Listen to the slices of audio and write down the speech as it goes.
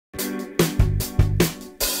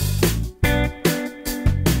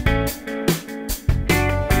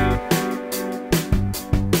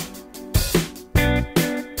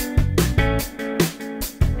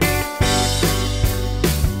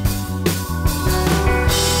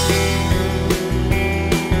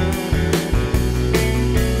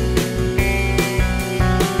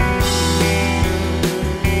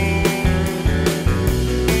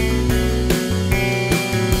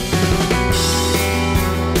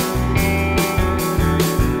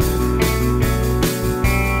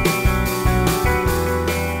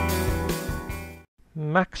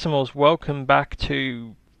Maximals, welcome back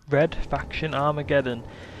to Red Faction Armageddon.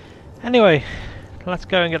 Anyway, let's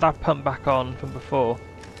go and get that pump back on from before.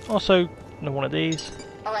 Also, another one of these.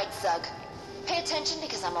 Alright, Zug. Pay attention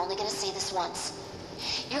because I'm only gonna say this once.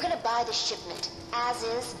 You're gonna buy the shipment, as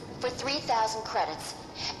is, for 3,000 credits.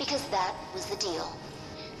 Because that was the deal.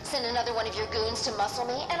 Send another one of your goons to muscle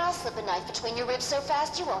me, and I'll slip a knife between your ribs so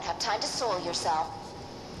fast you won't have time to soil yourself.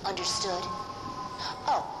 Understood?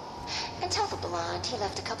 Oh, and tell the blonde he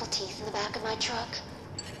left a couple teeth in the back of my truck.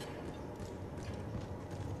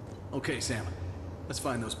 Okay, Sam. Let's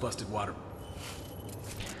find those busted water.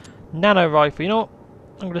 Nano rifle, you know what?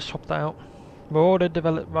 I'm going to swap that out. Marauder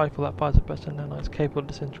developed rifle that fires a burst of nanites capable of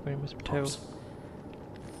disintegrating with materials.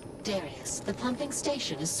 Darius, the pumping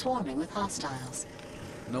station is swarming with hostiles.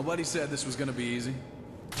 Nobody said this was gonna be easy.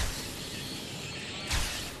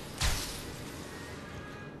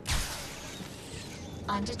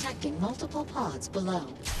 I'm detecting multiple pods below.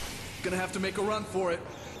 Gonna have to make a run for it.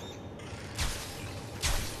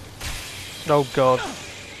 Oh god.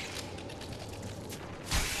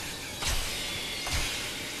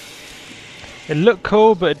 It looked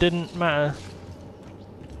cool, but it didn't matter.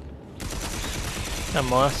 Oh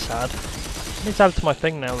my, that's sad. I need to add it to my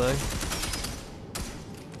thing now though.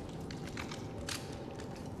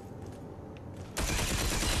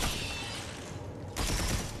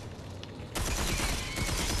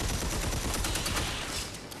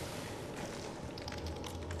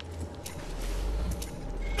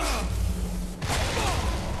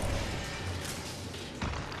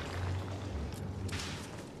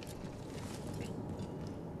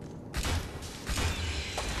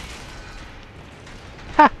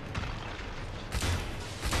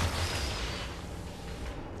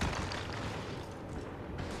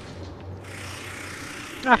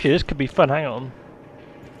 Actually, this could be fun, hang on.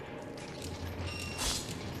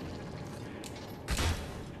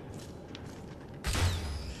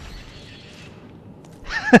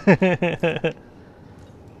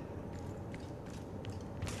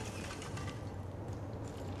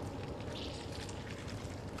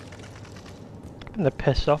 They're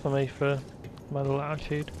pissed off at me for my little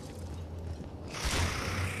attitude.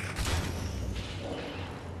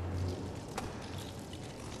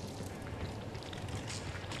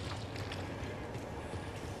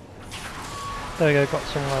 There we go, got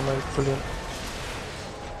some ammo, brilliant.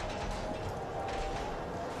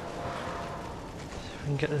 See if we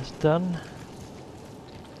can get this done.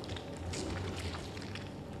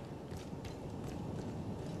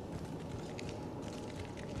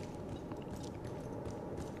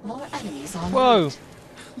 More enemies on Whoa! route.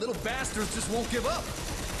 Little bastards just won't give up.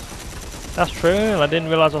 That's true, I didn't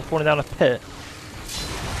realise I was falling down a pit.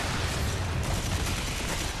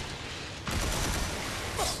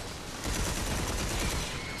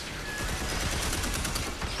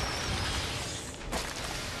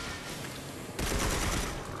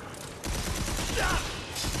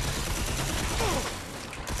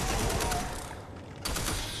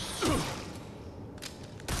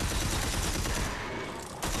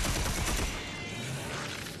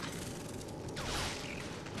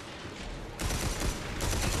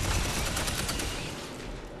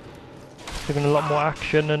 Giving a lot more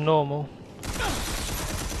action than normal.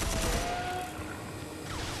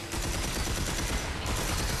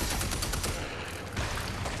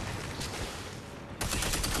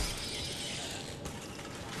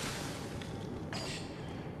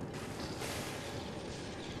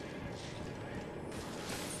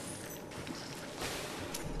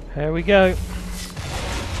 Here we go.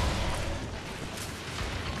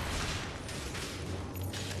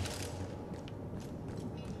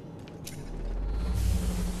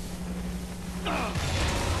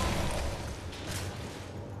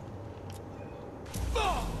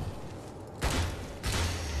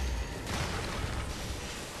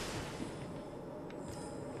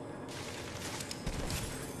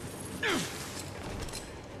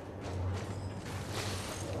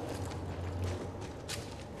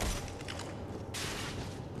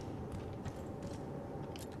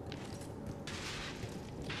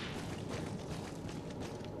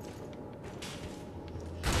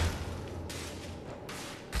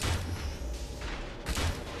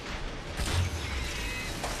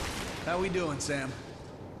 How we doing, Sam?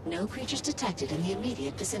 No creatures detected in the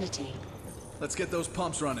immediate vicinity. Let's get those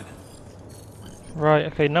pumps running. Right,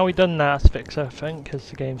 okay, now we've done that, let's fix everything, as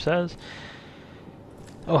the game says.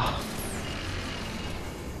 Oh.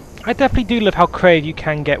 I definitely do love how creative you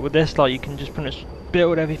can get with this, like you can just pretty much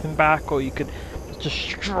build everything back, or you could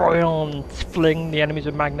destroy on, fling the enemies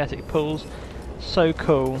with magnetic pulls. So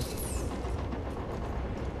cool.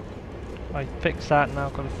 I fixed that, now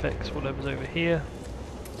I've got to fix whatever's over here.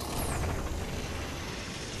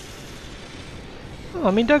 Oh,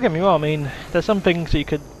 I mean, don't get me wrong, I mean, there's some things that you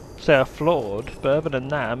could say are flawed, but other than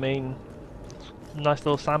that, I mean, nice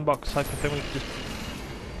little sandbox type of thing. We could just,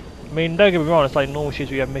 I mean, don't get me wrong, it's like normal shit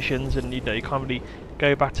where you have missions and you know, you can't really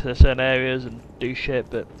go back to certain areas and do shit,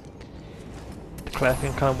 but clear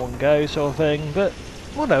everything kind of one go sort of thing, but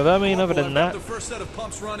whatever, I mean, other than that. The first set of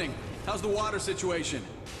pumps running. How's the water situation?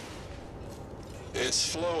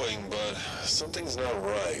 It's flowing, but something's not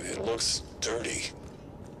right. It looks dirty.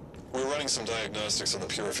 We're running some diagnostics on the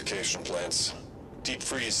purification plants. Deep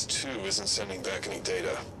Freeze 2 isn't sending back any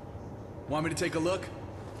data. Want me to take a look?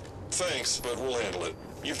 Thanks, but we'll handle it.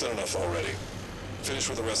 You've done enough already. Finish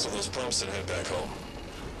with the rest of those pumps and head back home.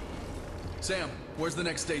 Sam, where's the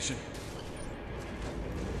next station?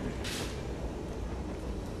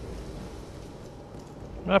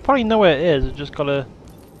 I probably know where it is, I just gotta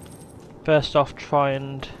first off try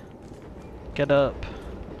and get up.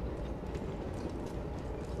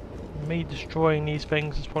 Me destroying these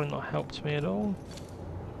things has probably not helped me at all.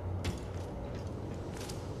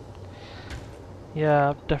 Yeah,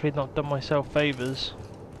 I've definitely not done myself favours.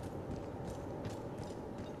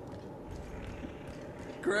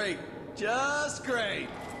 Great. Just great.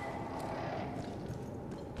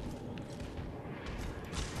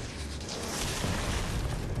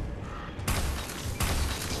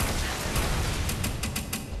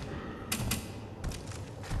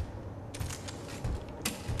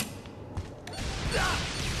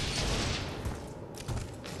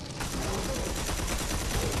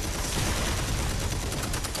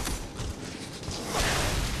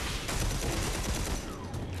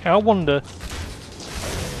 I wonder.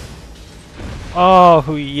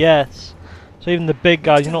 Oh yes. So even the big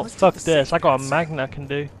guys, you know what? Fuck this. I got a magnet I can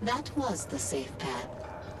do. That was the safe path.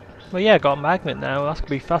 Well, yeah, I got a magnet now. That's gonna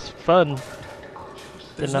be fast fun.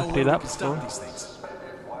 There's Didn't have to do no way we that can stop before. these things.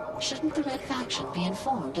 Shouldn't the Red Faction be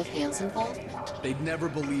informed of Hale's involvement? They'd never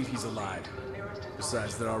believe he's alive.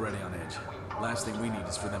 Besides, they're already on edge. Last thing we need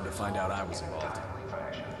is for them to find out I was involved.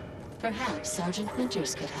 Perhaps Sergeant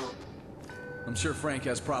Winters could help. I'm sure Frank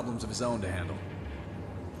has problems of his own to handle.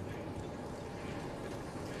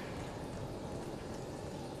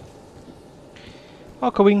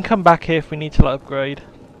 Okay, we can come back here if we need to like, upgrade.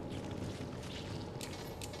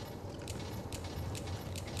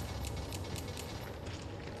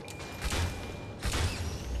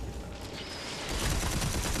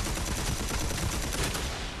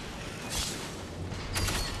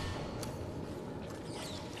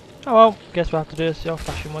 Oh well, guess we'll have to do this the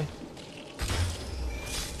old-fashioned way.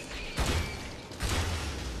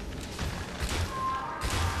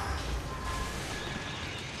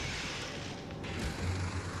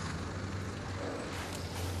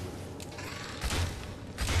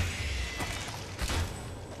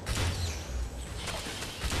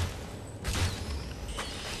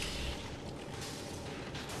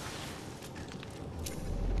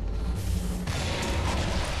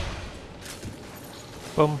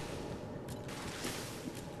 Boom.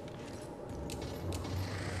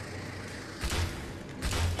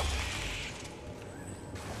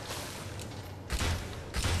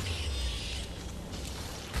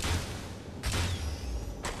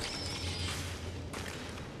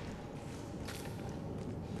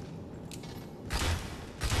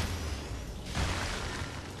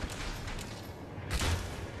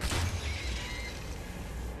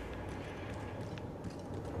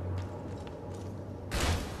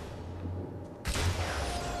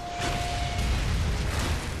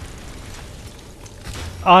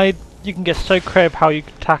 You can get so creative how you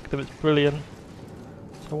attack them, it's brilliant.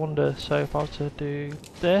 So I wonder, so if I was to do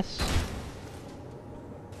this,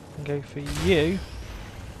 and go for you.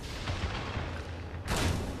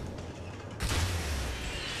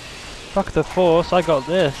 Fuck the force, I got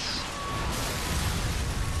this.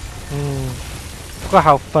 Look at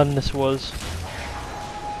how fun this was.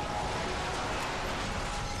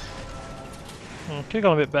 Could have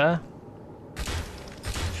gone a bit better.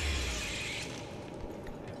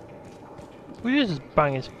 Will you just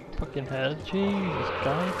bang his fucking head? Jesus,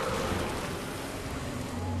 guy.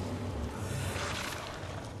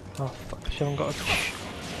 Oh fuck, she haven't got a...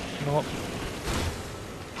 You know what?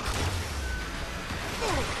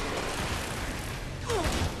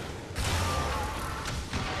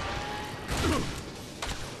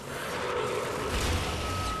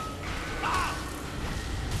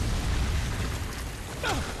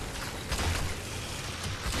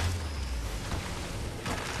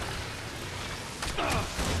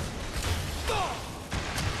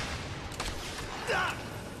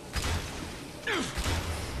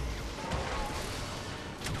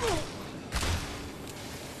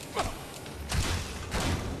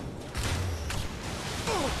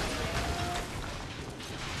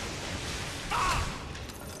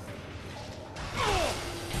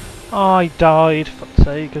 Oh, I died. Fuck's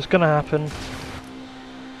sake, it's gonna happen.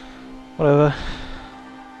 Whatever.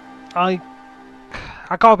 I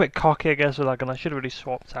got a bit cocky, I guess, with that gun. I should have really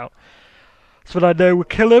swapped out. So that I know we'll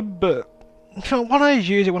kill him, but why don't I just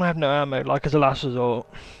use it when I have no ammo, like as a last resort?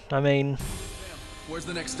 I mean... Where's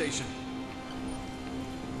the next station?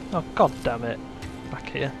 Oh, god damn it. Back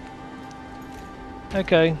here.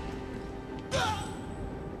 Okay.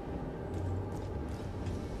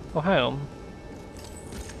 Oh, hang on.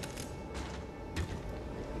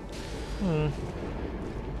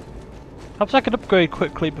 Perhaps I could upgrade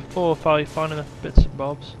quickly before if I find enough bits and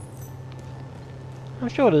bobs. I'm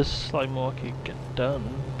sure there's slightly more I could get done,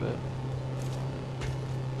 but...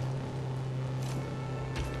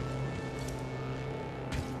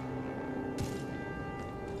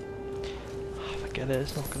 Oh, forget it,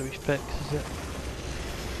 it's not going to be fixed, is it?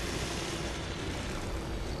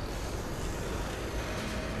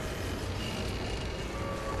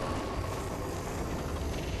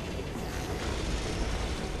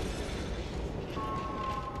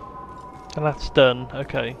 And that's done,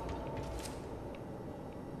 okay.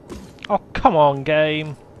 Oh, come on,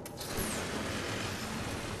 game!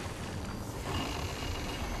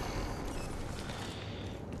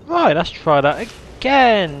 Right, let's try that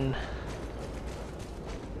again!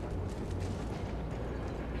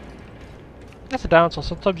 That's a downside,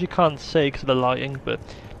 sometimes you can't see because of the lighting, but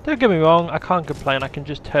don't get me wrong, I can't complain, I can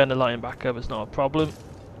just turn the lighting back up, it's not a problem.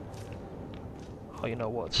 Oh, you know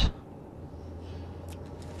what?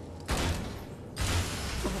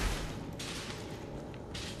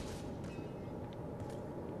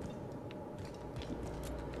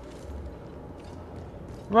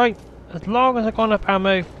 Right, as long as I got enough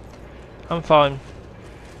ammo, I'm fine.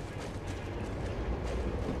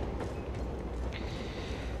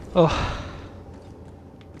 Oh.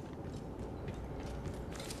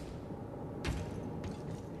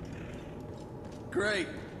 Great.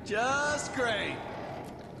 Just great.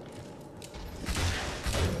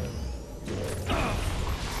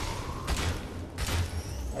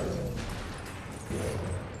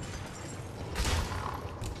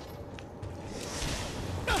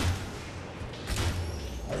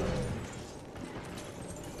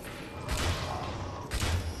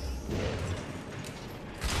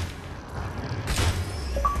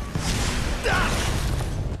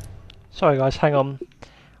 Sorry guys, hang on.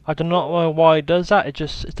 I do not know why it does that,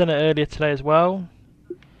 it's done it earlier today as well.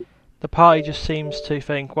 The party just seems to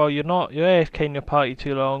think, well you're AFK in your party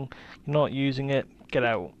too long, you're not using it, get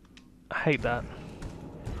out. I hate that.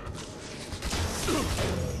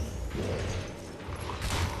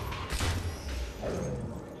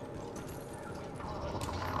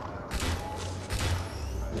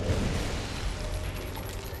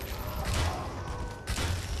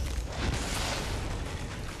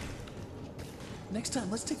 Next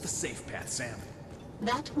time, let's take the safe path, Sam.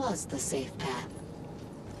 That was the safe path.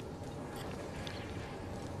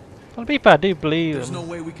 Well, people I do believe There's them.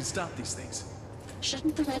 no way we can stop these things.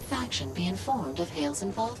 Shouldn't the Red Faction be informed of Hale's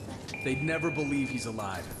involvement? They'd never believe he's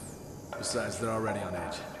alive. Besides, they're already on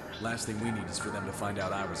edge. Last thing we need is for them to find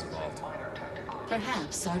out I was involved.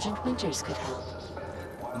 Perhaps Sergeant Winters could help.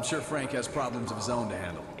 I'm sure Frank has problems of his own to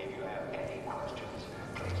handle.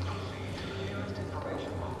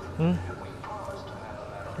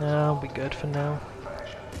 No, I'll be good for now.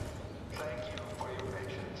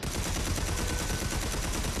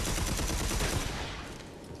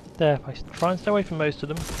 There, I try and stay away from most of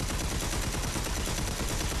them.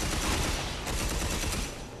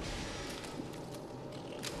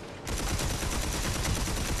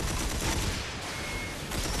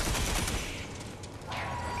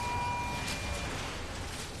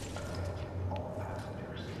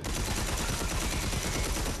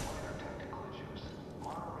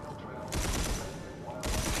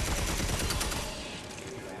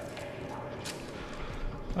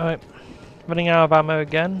 Alright, running out of ammo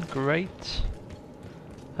again, great.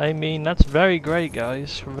 I mean, that's very great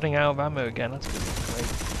guys, we're running out of ammo again, that's gonna be a great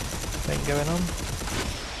thing going on.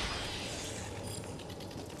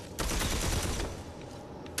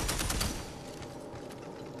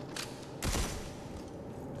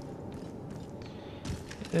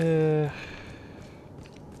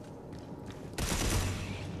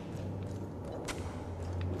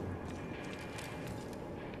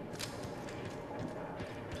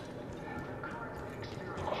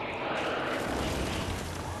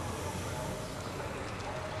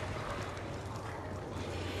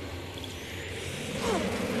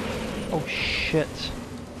 Oh shit.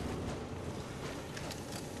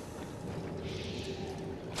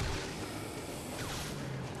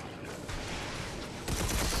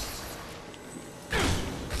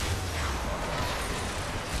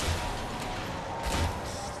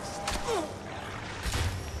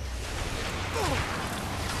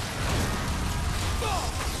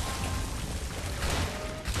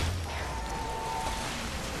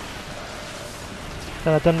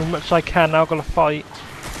 And I've done as much as I can, now I've got to fight.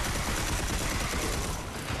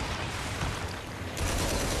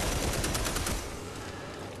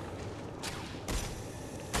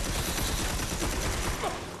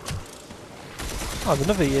 Oh, there's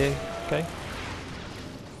another you. Okay.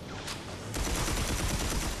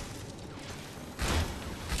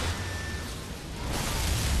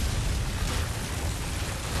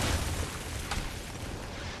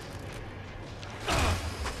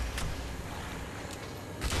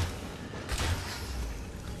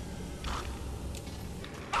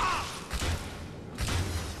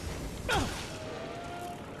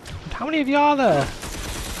 How many of you are there?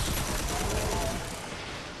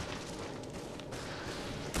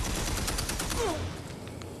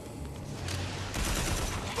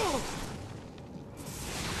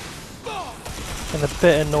 And a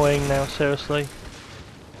bit annoying now, seriously.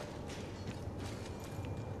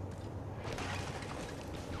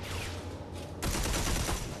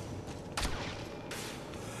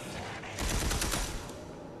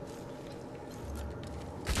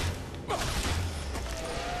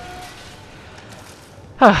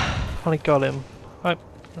 Finally got him. Right,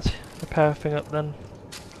 let's repair everything up then.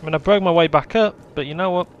 I mean, I broke my way back up, but you know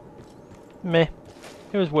what? Meh.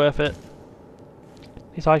 It was worth it.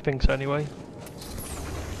 At least I think so anyway.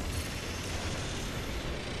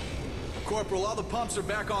 Corporal, all the pumps are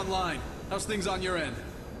back online. How's things on your end?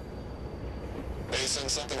 Mason,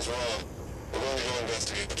 something's wrong. We're going to go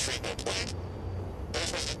investigate the treatment plant.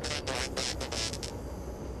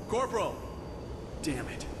 Corporal! Damn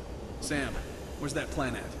it. Sam, where's that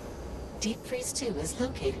plant at? Deep Freeze 2 is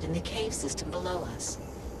located in the cave system below us.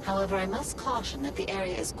 However, I must caution that the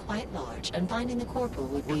area is quite large, and finding the corporal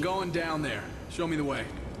would be... We're going down there. Show me the way.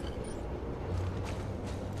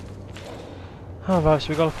 Alright, so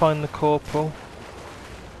we gotta find the corporal.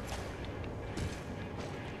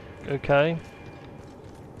 Okay.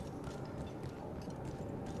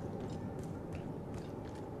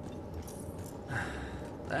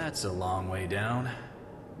 That's a long way down.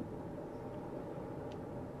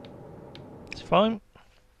 It's fine.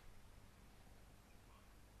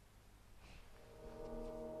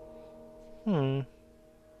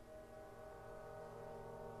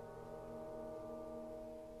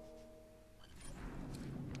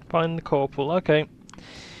 Find the corporal, okay.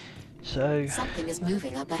 So Something is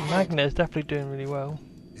moving up ahead. Magna is definitely doing really well.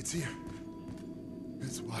 It's here.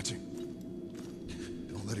 It's watching.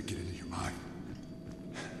 Don't let it get into your mind.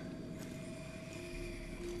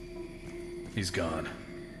 He's gone.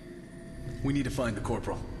 We need to find the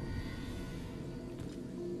corporal.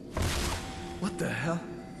 What the hell?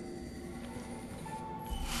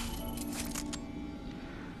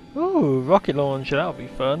 Ooh, rocket launcher, that'll be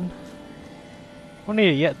fun. Won't need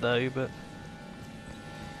it yet though, but...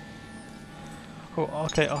 Cool,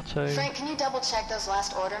 okay, Otto. Frank, can you double check those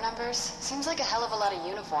last order numbers? Seems like a hell of a lot of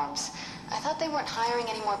uniforms. I thought they weren't hiring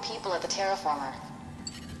any more people at the Terraformer.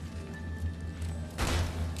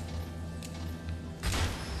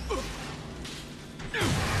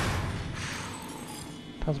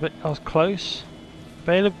 I was close.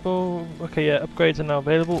 Available, okay, yeah, upgrades are now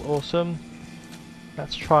available, awesome.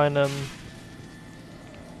 Let's try and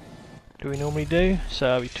do we normally do? So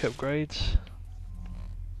that'll be 2 upgrades.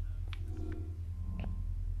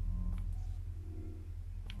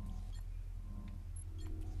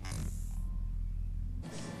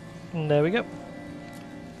 And there we go.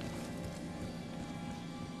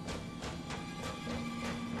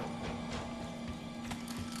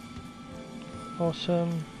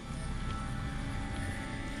 Awesome.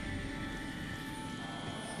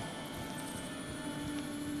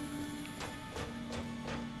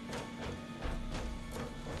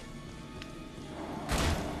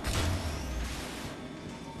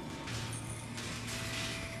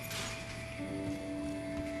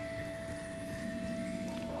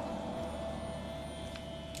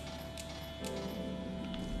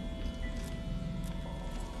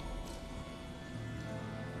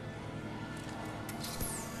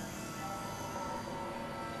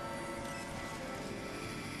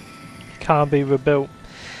 Can't be rebuilt.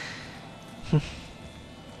 Be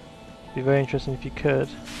very interesting if you could.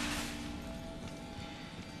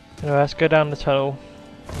 Anyway, let's go down the tunnel.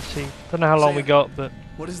 Let's see. Don't know how long we got, but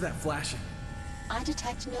What is that flashing? I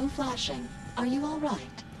detect no flashing. Are you all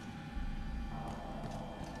right?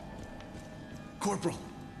 Corporal!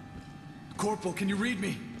 Corporal, can you read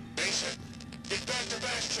me? Mason, get back to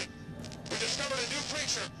Bastion. We discovered a new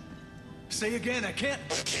creature. Say again, I can't...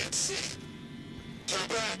 I can't see. Turn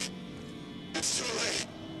back. It's too late.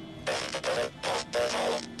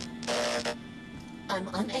 I'm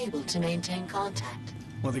unable to maintain contact.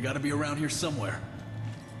 Well, they gotta be around here somewhere.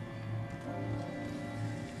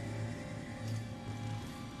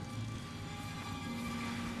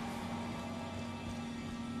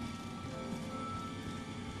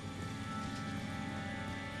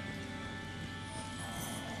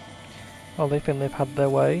 Oh, they think they've had their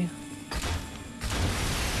way.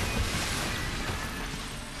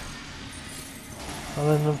 And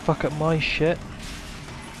then them fuck up my shit.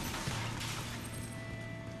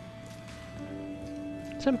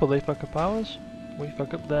 Simple, they fuck up ours, we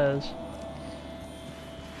fuck up theirs.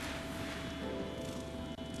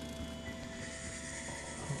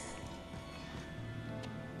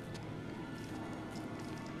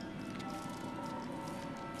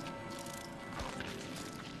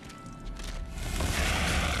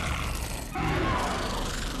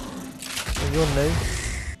 And you're new.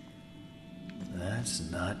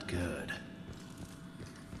 That's not good.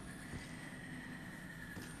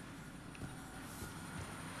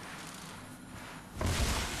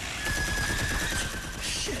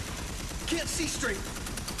 Shit! Can't see straight!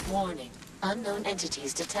 Warning. Unknown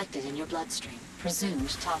entities detected in your bloodstream. Presumed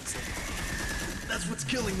toxic. That's what's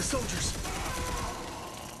killing the soldiers.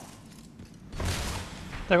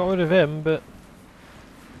 They got rid of him, but...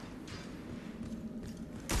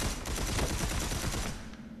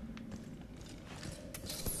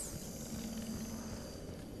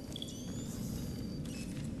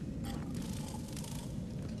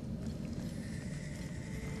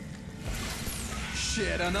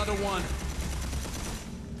 Shit, another one.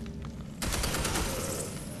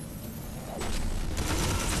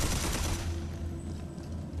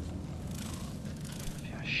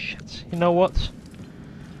 Yeah, shit. You know what?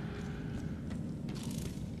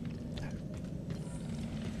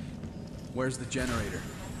 Where's the generator?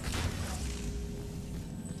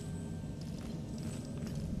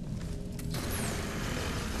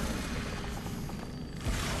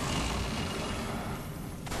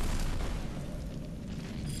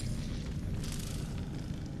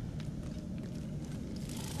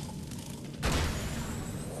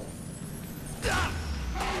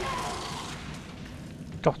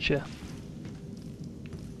 Gotcha.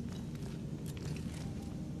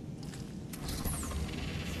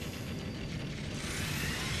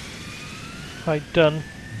 Right, done.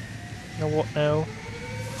 Now what now?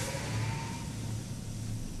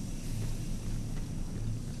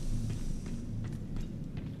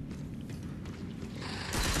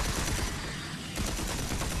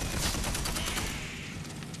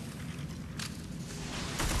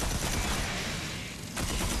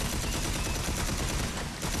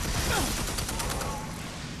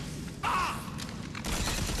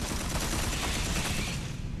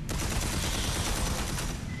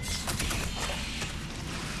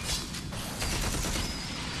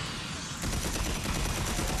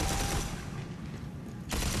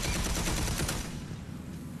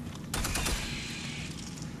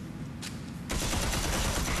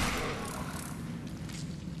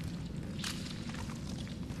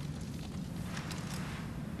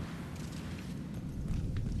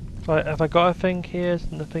 Right, have I got a thing here? Is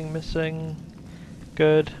nothing missing?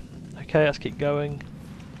 Good. Okay, let's keep going.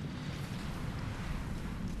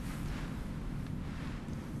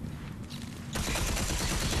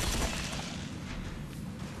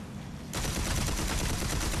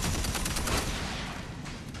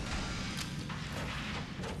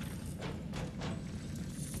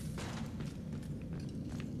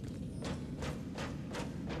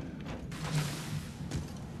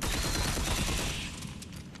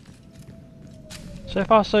 So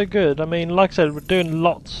far so good. I mean, like I said, we're doing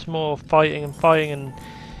lots more fighting and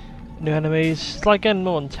new enemies. It's like getting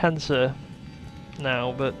more intenser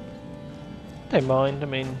now, but don't mind. I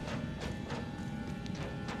mean,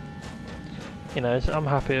 you know, I'm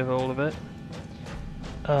happy with all of it.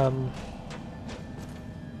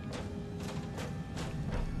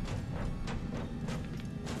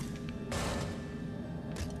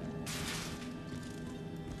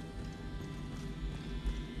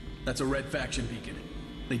 That's a red faction beacon.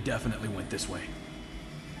 They definitely went this way.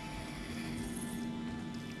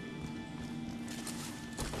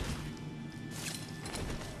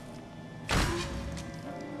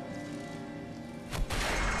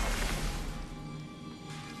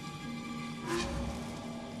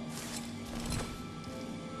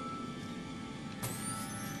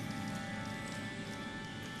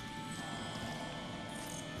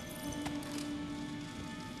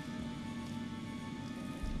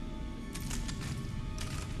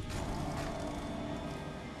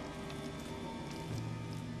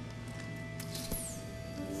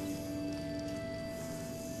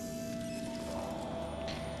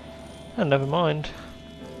 And never mind.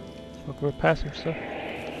 We can repair some stuff.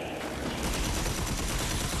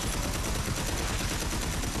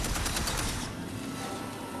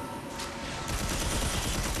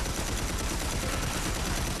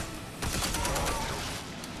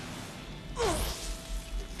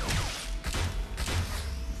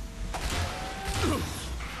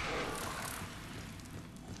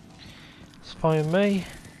 fine with me.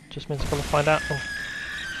 Just means I've got to find out. Oh.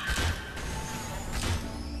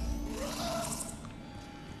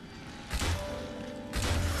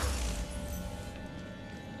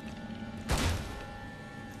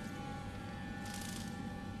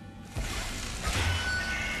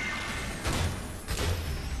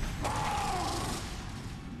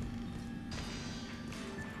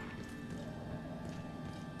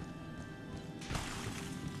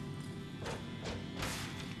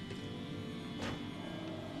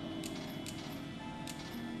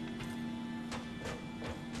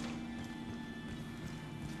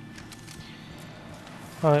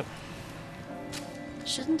 Right.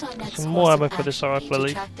 Shouldn't our next Some more course of ammo for this action be to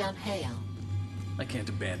rifle. track down Hale? I can't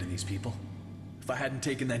abandon these people. If I hadn't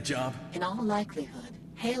taken that job, In all likelihood,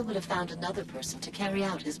 Hale would have found another person to carry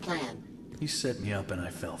out his plan. he set me up and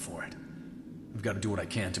I fell for it. I've got to do what I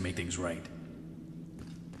can to make things right.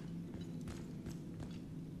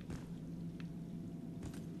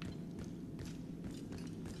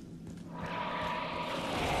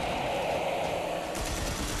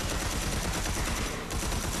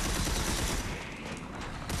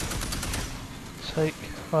 Take.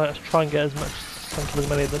 Right, let's try and get as much, as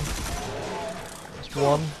many of them. That's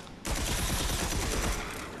one.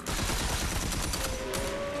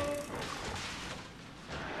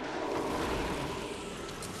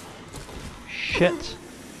 Shit.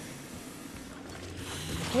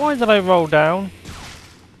 Why did I roll down?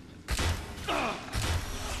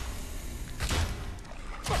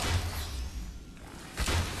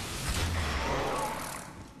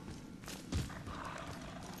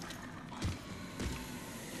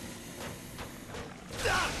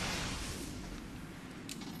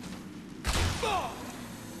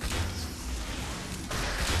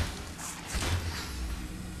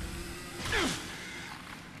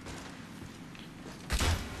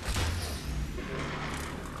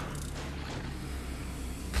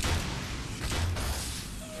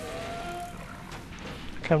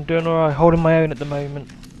 I'm doing alright, holding my own at the moment.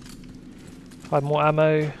 I have more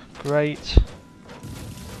ammo, great.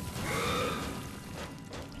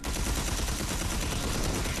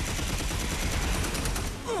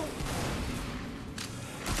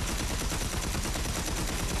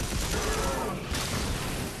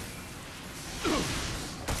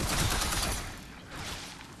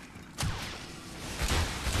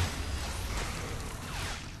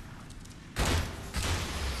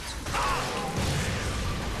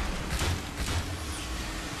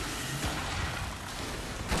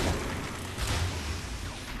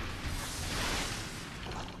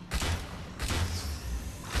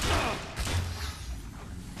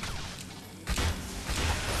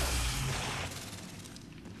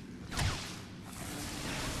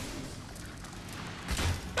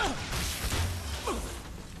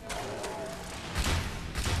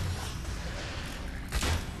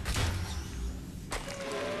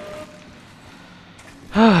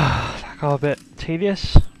 That got a bit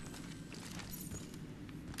tedious.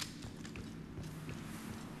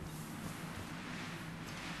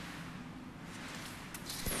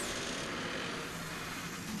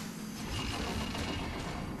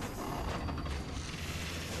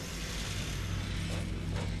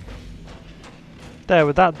 There,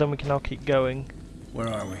 with that done we can now keep going. Where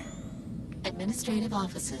are we? Administrative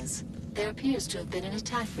offices. There appears to have been an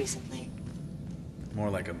attack recently. More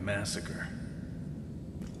like a massacre.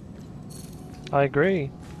 I agree.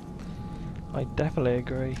 I definitely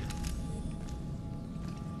agree.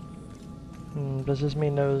 Does this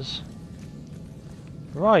mean there's...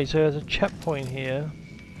 Right, so there's a checkpoint here.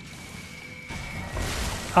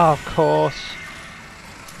 Oh, of course.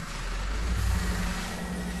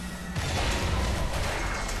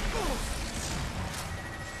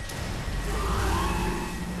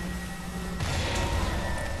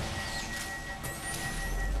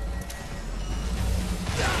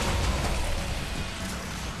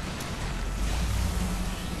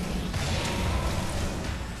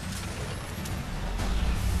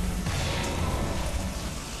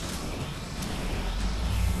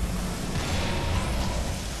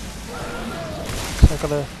 I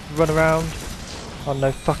gotta run around. Oh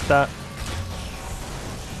no, fuck that.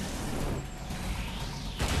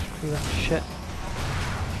 Screw that shit.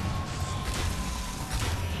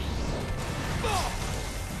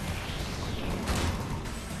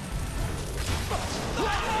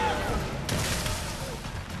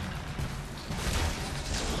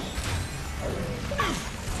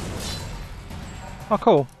 Oh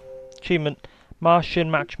cool. Achievement. Martian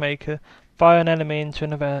Matchmaker. Fire an enemy into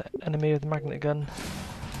another enemy with a magnet gun.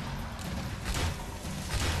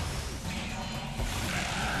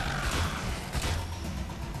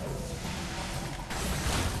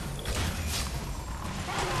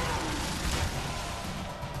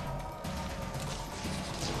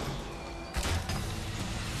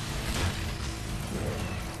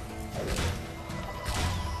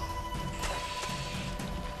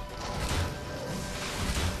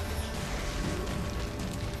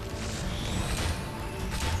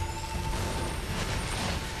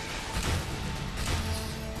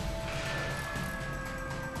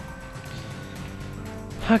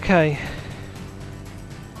 Okay.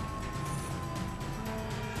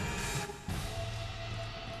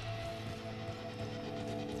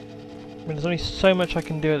 I mean, there's only so much I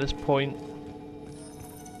can do at this point.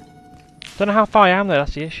 Don't know how far I am though,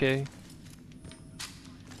 that's the issue.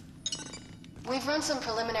 We've run some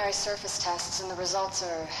preliminary surface tests and the results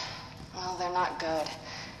are... well, they're not good.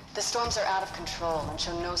 The storms are out of control and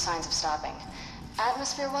show no signs of stopping.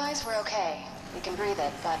 Atmosphere-wise, we're okay. We can breathe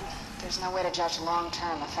it, but there's no way to judge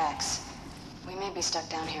long-term effects. We may be stuck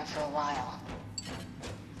down here for a while.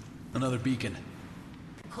 Another beacon.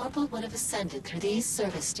 Corporal would have ascended through these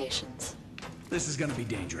service stations. This is gonna be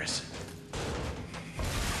dangerous.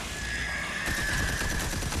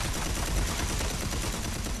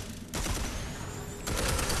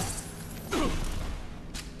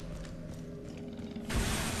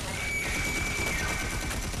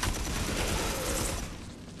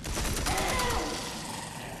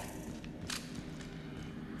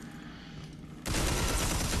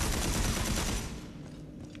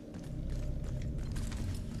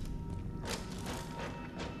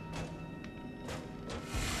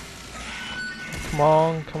 Come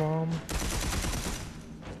on, come on.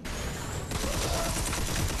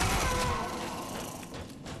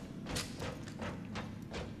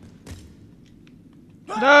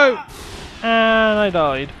 No! And I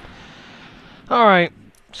died. Alright,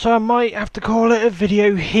 so I might have to call it a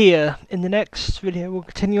video here. In the next video we'll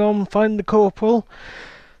continue on, find the corporal.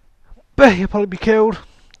 But he'll probably be killed.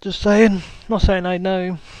 Just saying. Not saying I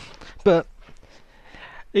know. But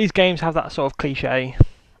these games have that sort of cliche.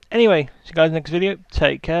 Anyway, see you guys in the next video.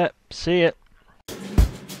 Take care. See ya.